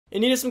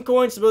and needed some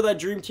coins to build that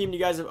dream team you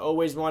guys have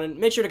always wanted,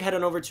 make sure to head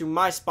on over to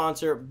my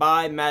sponsor,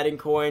 Buy Madden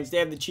Coins. They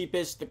have the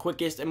cheapest, the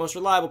quickest, and most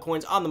reliable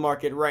coins on the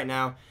market right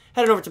now.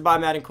 Head on over to Buy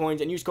Madden Coins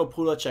and use code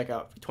Poodle at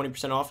checkout for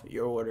 20% off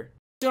your order.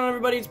 What's going on,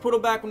 everybody? It's Poodle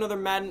back with another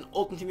Madden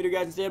Ultimate Team video,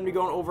 guys. And today I'm going to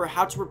be going over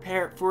how to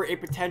prepare for a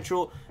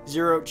potential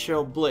zero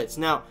chill blitz.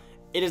 Now,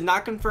 it is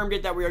not confirmed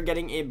yet that we are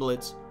getting a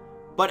blitz,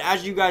 but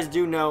as you guys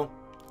do know,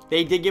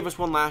 they did give us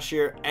one last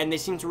year, and they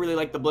seem to really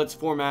like the blitz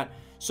format.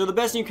 So the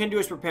best thing you can do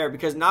is prepare,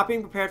 because not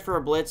being prepared for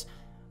a blitz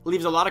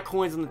leaves a lot of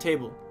coins on the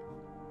table.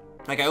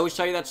 Like I always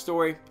tell you that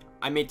story,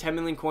 I made 10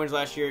 million coins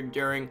last year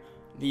during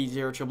the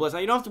zero chill blitz. Now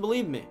you don't have to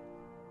believe me.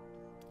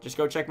 Just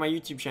go check my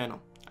YouTube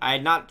channel. I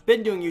had not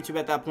been doing YouTube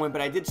at that point,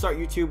 but I did start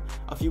YouTube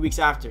a few weeks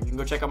after. You can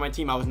go check out my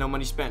team. I was no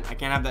money spent. I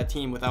can't have that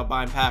team without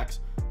buying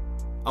packs,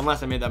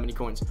 unless I made that many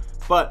coins.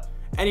 But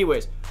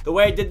anyways, the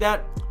way I did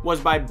that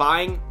was by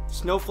buying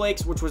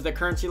snowflakes, which was the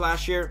currency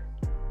last year,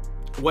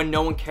 when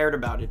no one cared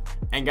about it.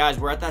 And guys,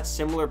 we're at that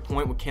similar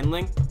point with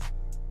kindling.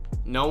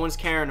 No one's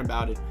caring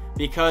about it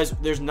because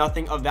there's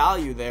nothing of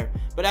value there.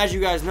 But as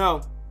you guys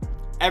know,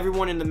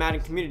 everyone in the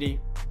Madden community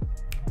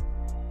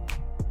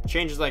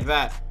changes like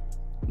that.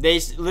 They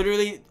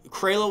literally,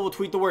 Kraylo will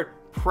tweet the word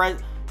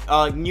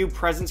new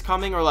presents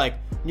coming, or like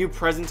new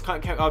presents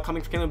coming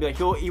for kindling. Be like,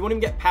 he won't even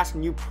get past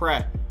new pre,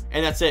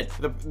 and that's it.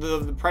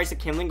 The price of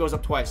kindling goes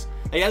up twice.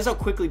 Like, that's how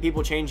quickly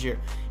people change here.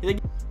 Like,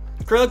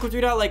 Kraylo could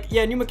tweet out like,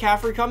 yeah, new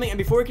McCaffrey coming, and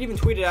before he could even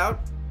tweet it out,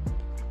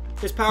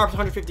 his power up to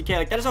 150k.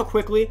 Like, that is how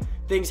quickly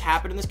things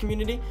happen in this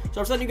community.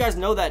 So I'm letting you guys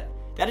know that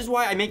is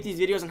why I make these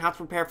videos on how to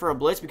prepare for a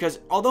blitz, because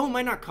although it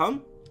might not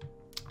come,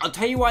 I'll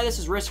tell you why this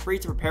is risk-free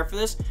to prepare for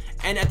this,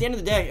 and at the end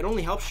of the day, it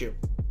only helps you.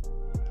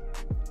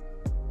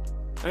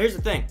 Now here's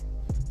the thing.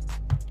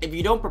 If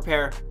you don't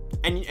prepare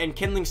and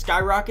kindling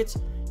skyrockets,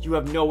 you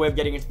have no way of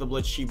getting into the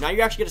blitz cheap. Now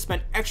you actually get to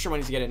spend extra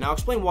money to get it. Now I'll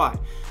explain why.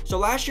 So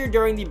last year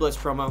during the blitz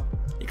promo,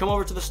 you come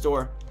over to the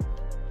store.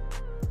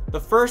 The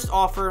first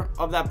offer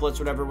of that blitz,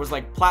 whatever, was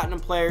like platinum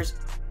players,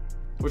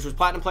 which was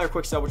platinum player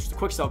quick sell, which was the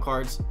quick sell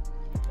cards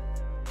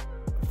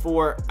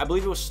for, I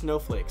believe it was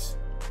snowflakes.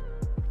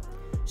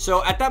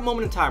 So at that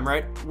moment in time,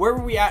 right, where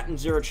were we at in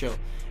zero chill?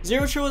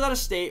 Zero chill was at a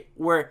state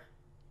where,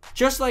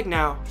 just like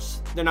now,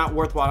 they're not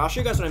worthwhile. I'll show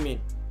you guys what I mean.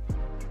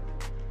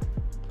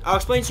 I'll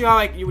explain to you how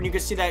when you can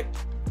see that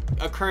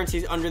a currency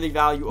is under the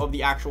value of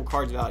the actual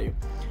card's value.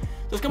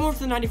 Let's come over to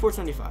the 94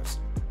 75s,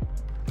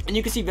 and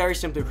you can see very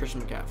simply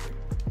Christian McCaffrey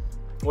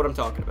what I'm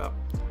talking about.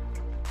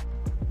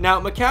 Now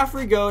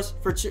McCaffrey goes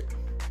for two.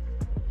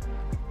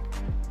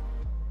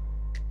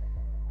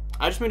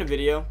 I just made a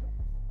video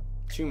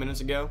 2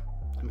 minutes ago,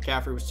 and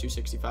McCaffrey was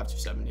 265,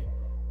 270.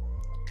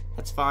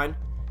 That's fine.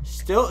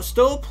 Still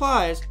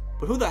applies,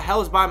 but who the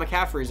hell is buying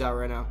McCaffrey's out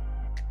right now?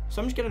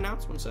 Something's getting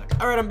announced. One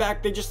sec. All right, I'm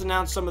back. They just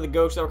announced some of the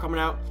goats that were coming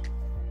out.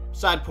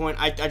 Side point,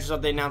 I just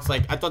thought they announced,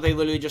 like, I thought they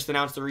literally just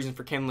announced the reason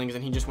for kindlings,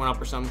 and he just went up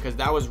or something, because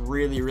that was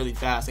really, really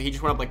fast. Like, he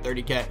just went up like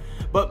 30k.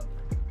 But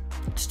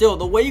still,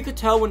 the way you could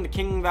tell when the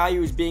kindling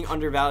value is being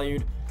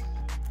undervalued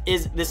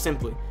is this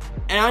simply.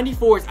 And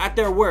 94s at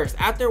their worst,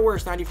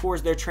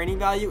 94s, their training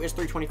value is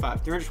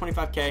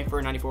 325k for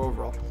a 94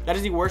 overall. That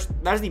is the worst.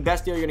 That is the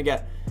best deal you're gonna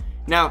get.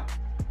 Now,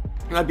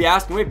 you might be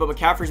asking, wait, but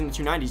McCaffrey's in the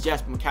 290s.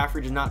 Yes, but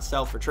McCaffrey does not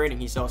sell for trading.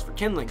 He sells for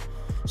kindling.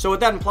 So what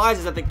that implies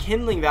is that the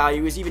kindling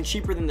value is even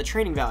cheaper than the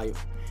training value.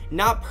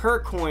 Not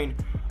per coin,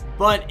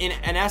 but in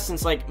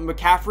essence, like,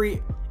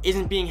 McCaffrey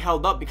isn't being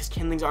held up because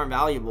kindlings aren't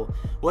valuable.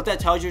 What that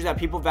tells you is that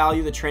people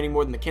value the training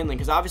more than the kindling,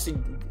 because obviously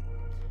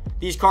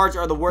these cards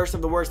are the worst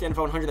of the worst NFL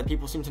 100 that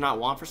people seem to not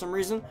want for some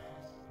reason.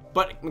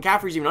 But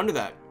McCaffrey's even under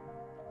that.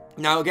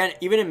 Now again,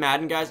 even in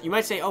Madden, guys, you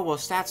might say, oh, well,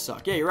 stats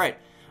suck. Yeah, you're right.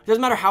 It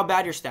doesn't matter how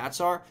bad your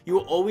stats are, you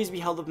will always be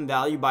held up in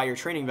value by your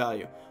training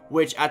value,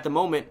 which at the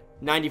moment,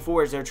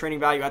 94 is their training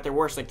value at their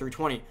worst, like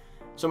 320.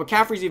 So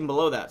McCaffrey's even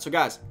below that. So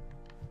guys,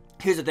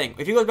 here's the thing.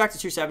 If he goes back to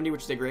 270,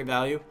 which is a great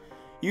value,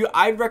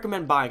 I'd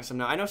recommend buying some.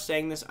 Now, I know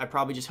saying this, I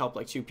probably just helped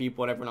like 2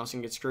 people and everyone else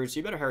can get screwed, so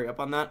you better hurry up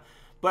on that.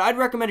 But I'd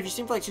recommend, if you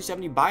see him for like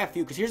 270, buy a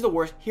few, because here's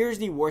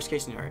the worst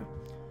case scenario.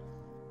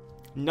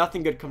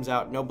 Nothing good comes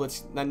out. No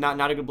blitz,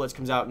 not a good blitz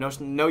comes out.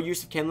 No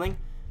use of kindling.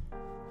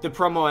 The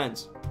promo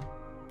ends.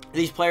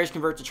 These players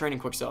convert to training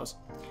quick sells.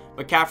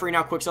 McCaffrey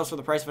now quick sells for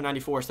the price of a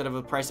 94 instead of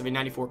the price of a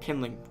 94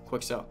 kindling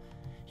quick sell.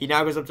 He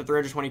now goes up to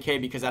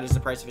 320k because that is the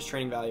price of his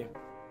training value.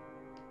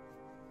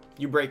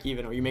 You break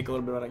even, or you make a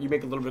little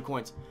bit of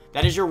coins.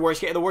 That is your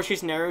worst case. The worst case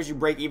scenario is you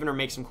break even or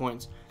make some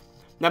coins.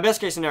 Now,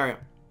 best case scenario,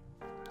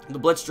 the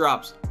blitz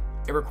drops.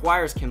 It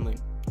requires kindling.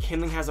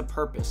 Kindling has a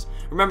purpose.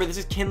 Remember, this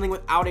is kindling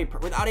without a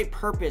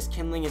purpose.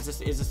 Kindling is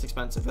this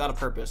expensive without a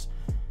purpose.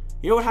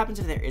 You know what happens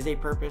if there is a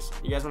purpose?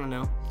 You guys want to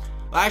know?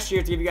 Last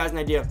year, to give you guys an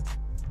idea,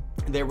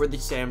 they were the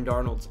Sam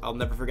Darnolds. I'll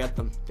never forget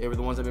them. They were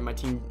the ones that made my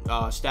team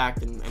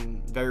stacked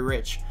and very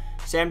rich.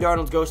 Sam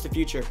Darnold's Ghost of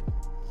Future.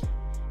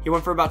 He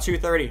went for about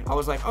 230. I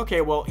was like,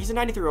 okay, well, he's a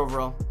 93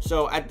 overall.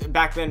 So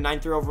back then,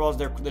 93 overalls,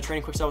 the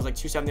training quick sell was like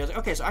 270. I was like,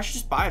 okay, so I should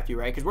just buy a few,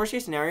 right? Because worst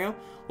case scenario,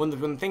 when the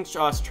thing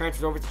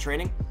transfers over to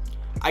training,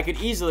 I could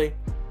easily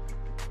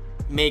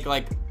make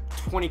like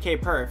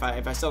 20K per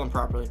if I sell them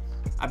properly.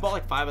 I bought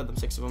like 5 of them,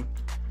 6 of them.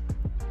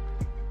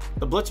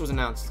 The Blitz was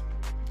announced.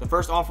 The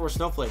first offer was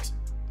snowflakes.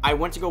 I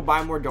went to go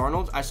buy more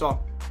Darnolds. I saw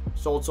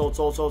sold,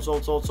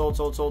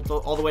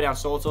 all the way down,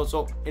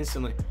 sold,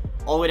 instantly.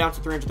 All the way down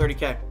to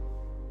 330K.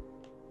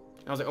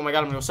 I was like, oh my god,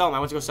 I'm gonna go sell them. I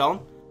went to go sell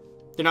them.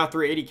 They're now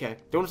 380K. They're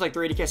almost like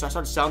 380K, so I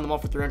started selling them all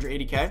for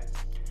 380K.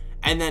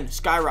 And then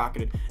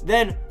skyrocketed.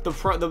 Then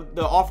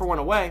the offer went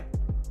away.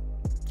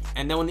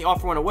 And then when the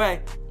offer went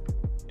away,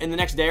 in the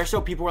next day or so,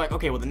 people were like,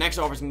 okay, well, the next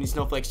offer is gonna need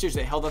snowflakes too. So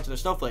they held on to their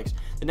snowflakes.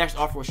 The next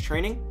offer was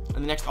training,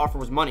 and the next offer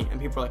was money. And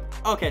people were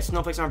like, okay,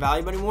 snowflakes aren't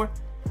valuable anymore.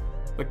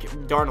 But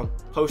Darnold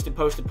posted,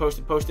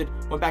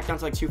 went back down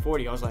to like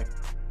 240. I was like,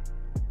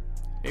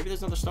 maybe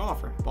there's another snow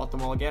offer. Bought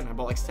them all again. I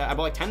bought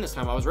like 10 this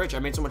time. I was rich. I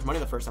made so much money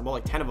the first time. I bought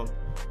like 10 of them.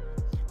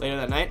 Later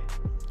that night,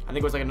 I think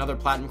it was like another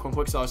platinum coin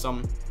quick sell or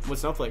something with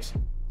snowflakes.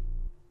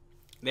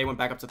 They went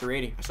back up to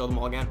 380. I sold them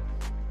all again.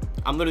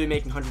 I'm literally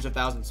making hundreds of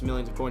thousands,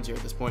 millions of coins here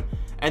at this point.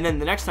 And then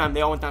the next time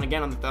they all went down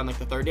again on like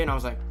the third day, and I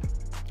was like,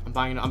 I'm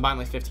buying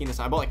like 15 this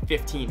time. I bought like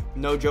 15.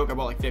 No joke, I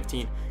bought like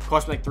 15. It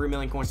cost me like 3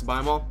 million coins to buy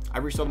them all. I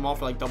resold them all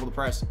for like double the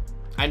price.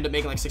 I ended up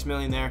making like 6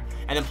 million there,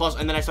 and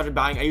then I started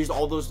buying. I used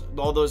all those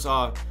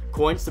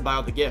coins to buy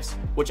all the gifts,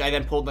 which I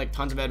then pulled like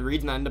tons of ed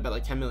reads, and I ended up at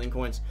like 10 million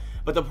coins.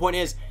 But the point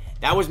is,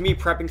 that was me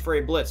prepping for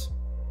a blitz.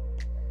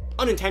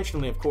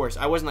 Unintentionally, of course.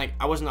 I'm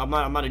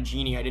not a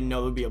genie. I didn't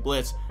know it would be a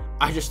blitz.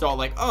 I just thought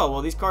like, oh,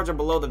 well, these cards are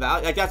below the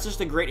value. Like, that's just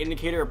a great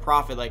indicator of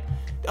profit. Like,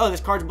 oh, this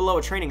card's below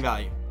a training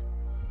value.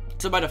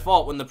 So by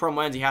default, when the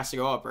promo ends, he has to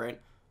go up, right?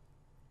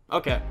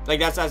 Okay, like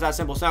that's that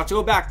simple. So now to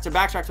backtrack to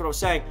what I was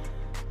saying,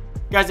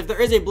 guys, if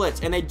there is a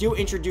blitz and they do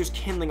introduce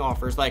kindling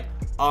offers, like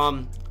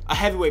a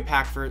heavyweight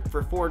pack for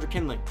 400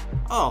 kindling.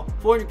 Oh,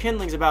 400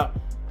 kindling's about,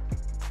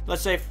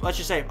 let's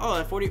just say, oh,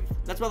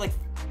 that's about like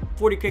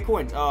 40K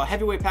coins.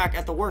 Heavyweight pack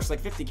at the worst,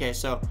 like 50K.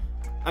 So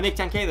I make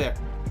 10K there.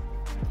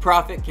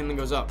 Profit, kindling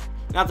goes up.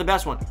 Not the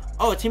best one.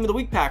 Oh, a team of the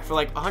week pack for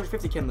like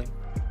 150 kindling.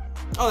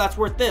 Oh, that's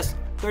worth this.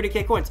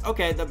 30K coins.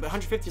 Okay, the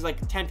 150 is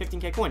like 10,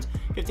 15K coins.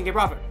 15K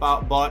profit.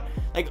 Bought.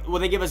 Like, will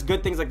they give us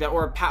good things like that?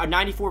 Or a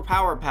 94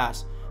 power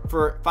pass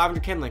for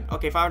 500 kindling.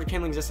 Okay, 500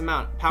 kindling is this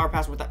amount. Power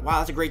pass with that. Wow,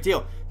 that's a great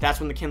deal. That's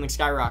when the kindling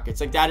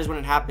skyrockets. Like, that is when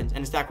it happens,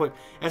 and it's that quick.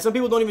 And some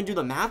people don't even do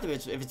the math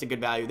if it's a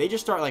good value. They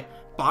just start like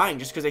buying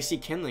just because they see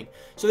kindling.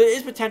 So there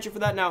is potential for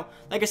that. Now,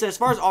 like I said, as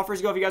far as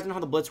offers go, if you guys don't know how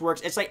the blitz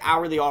works, it's like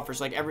hourly offers,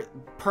 like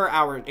per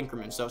hour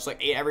increments. So it's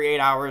like every 8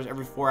 hours,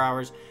 every 4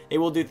 hours, they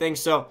will do things.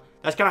 So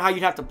that's kind of how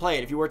you'd have to play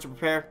it if you were to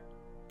prepare.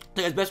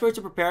 The best way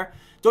to prepare,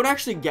 don't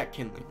actually get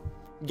kindling.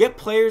 Get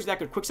players that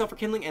could quick sell for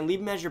kindling and leave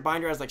them as your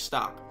binder as like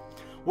stock.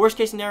 Worst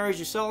case scenario is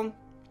you sell them.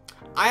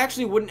 I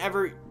actually wouldn't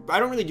ever, I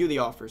don't really do the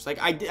offers. Like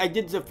I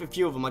did a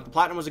few of them. Like the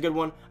platinum was a good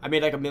one. I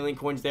made like 1 million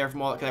coins there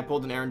from all, because I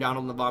pulled an Aaron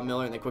Donald and the Von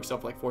Miller, and they quick sell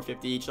for like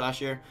 450 each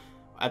last year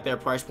at their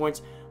price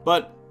points.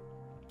 But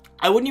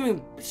I wouldn't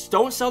even,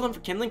 don't sell them for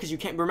kindling, because you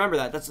can't, remember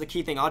that. That's the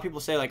key thing. A lot of people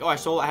say like, oh,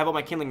 I have all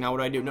my kindling now, what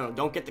do I do? No,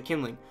 don't get the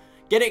kindling.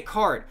 Get a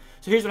card.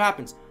 So here's what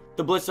happens.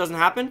 The blitz doesn't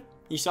happen.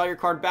 You sell your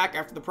card back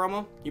after the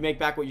promo, you make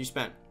back what you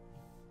spent.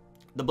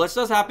 The blitz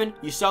does happen,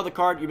 you sell the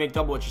card, you make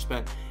double what you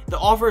spent. The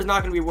offer is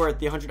not going to be worth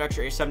the 100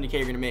 extra 70K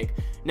you're going to make.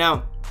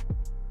 Now,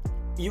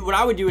 what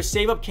I would do is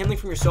save up kindling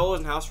from your solos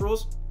and house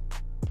rules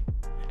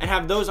and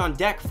have those on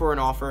deck for an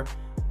offer.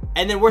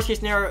 And then worst case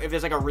scenario, if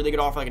there's like a really good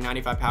offer, like a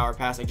 95 power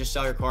pass, like just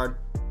sell your card.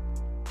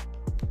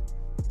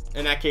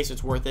 In that case,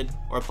 it's worth it,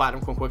 or a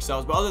platinum coin quick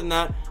sells. But other than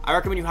that, I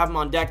recommend you have them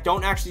on deck.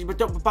 Don't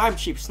buy them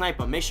cheap, snipe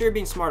them. Make sure you're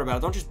being smart about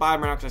it. Don't just buy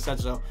them right now because I said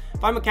so.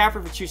 Buy McCaffrey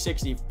for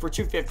 260, for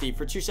 250,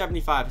 for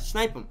 275.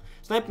 Snipe them.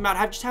 Snipe them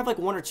out. Just have like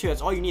 1 or 2.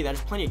 That's all you need. That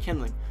is plenty of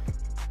kindling.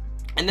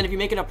 And then if you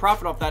make enough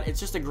profit off that, it's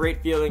just a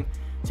great feeling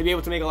to be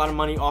able to make a lot of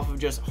money off of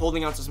just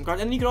holding on to some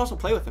cards. And then you can also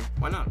play with him.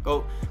 Why not?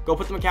 Go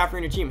put the McCaffrey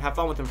in your team. Have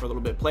fun with him for a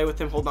little bit. Play with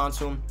him. Hold on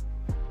to him.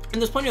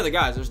 And there's plenty of other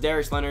guys. There's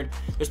Darius Leonard.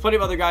 There's plenty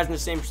of other guys in the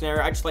same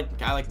scenario. I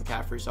like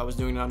McCaffrey, so I was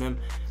doing it on him.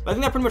 But I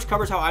think that pretty much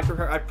covers how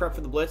I'd prep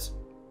for the blitz.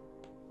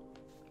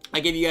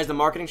 I gave you guys the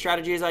marketing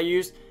strategies I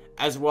used,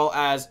 as well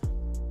as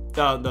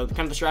the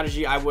kind of the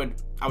strategy I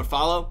would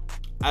follow,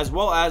 as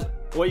well as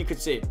what you could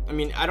see. I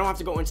mean, I don't have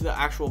to go into the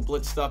actual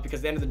blitz stuff because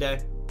at the end of the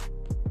day,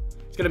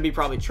 it's going to be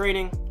probably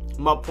training,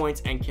 mub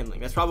points, and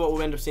kindling. That's probably what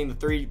we'll end up seeing, the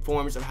 3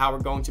 forms of how we're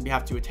going to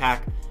have to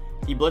attack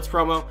the blitz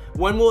promo.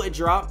 When will it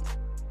drop?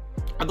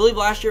 I believe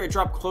last year it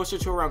dropped closer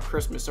to around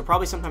Christmas, so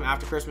probably sometime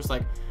after Christmas,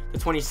 like the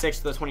 26th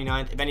to the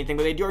 29th, if anything.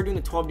 But they are doing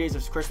the 12 days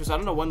of Christmas, so I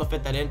don't know when they'll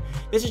fit that in.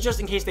 This is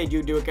just in case they do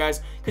it,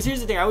 guys. Because here's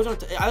the thing, I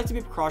like to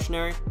be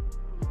precautionary.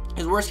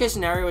 His worst case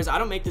scenario is I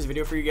don't make this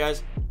video for you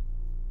guys.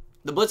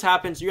 The blitz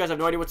happens, you guys have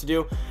no idea what to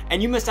do,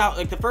 and you missed out.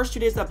 Like the first 2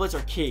 days of that blitz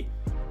are key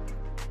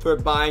for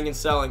buying and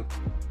selling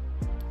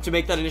to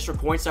make that initial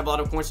coins, to have a lot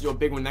of coins to do a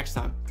big one next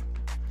time.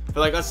 But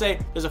like, let's say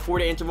there's a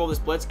 4-day interval of this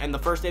blitz, and the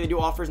first day they do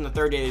offers, and the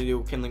 3rd day they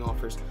do kindling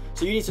offers.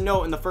 So you need to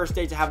know in the first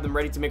day to have them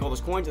ready to make all those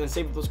coins, and then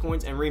save up those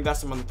coins and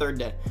reinvest them on the 3rd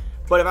day.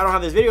 But if I don't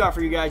have this video out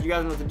for you guys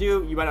know what to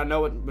do. You might not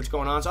know what's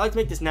going on. So I like to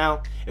make this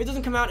now. If it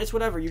doesn't come out, it's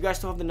whatever. You guys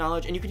still have the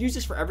knowledge, and you could use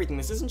this for everything.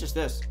 This isn't just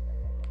this.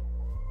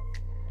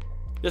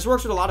 This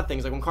works with a lot of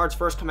things. Like when cards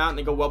first come out and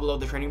they go well below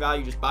the training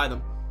value, just buy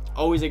them.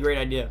 Always a great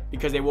idea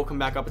because they will come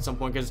back up at some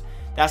point, because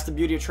that's the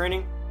beauty of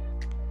training,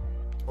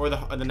 or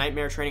the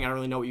nightmare training. I don't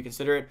really know what you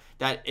consider it,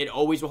 that it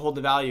always will hold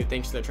the value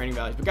thanks to the training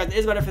values. But guys, it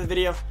is about it for the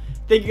video.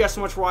 Thank you guys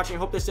so much for watching. I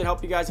hope this did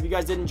help you guys. If you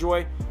guys did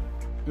enjoy,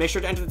 make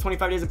sure to enter the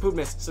 25 days of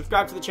Poodleness.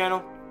 Subscribe to the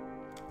channel,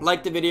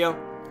 like the video,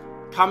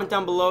 comment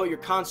down below your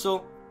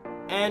console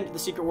and the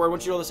secret word.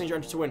 Once you know those things, you're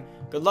entered to win.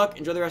 Good luck.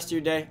 Enjoy the rest of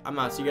your day. I'm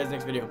out. See you guys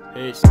next video.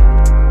 Peace.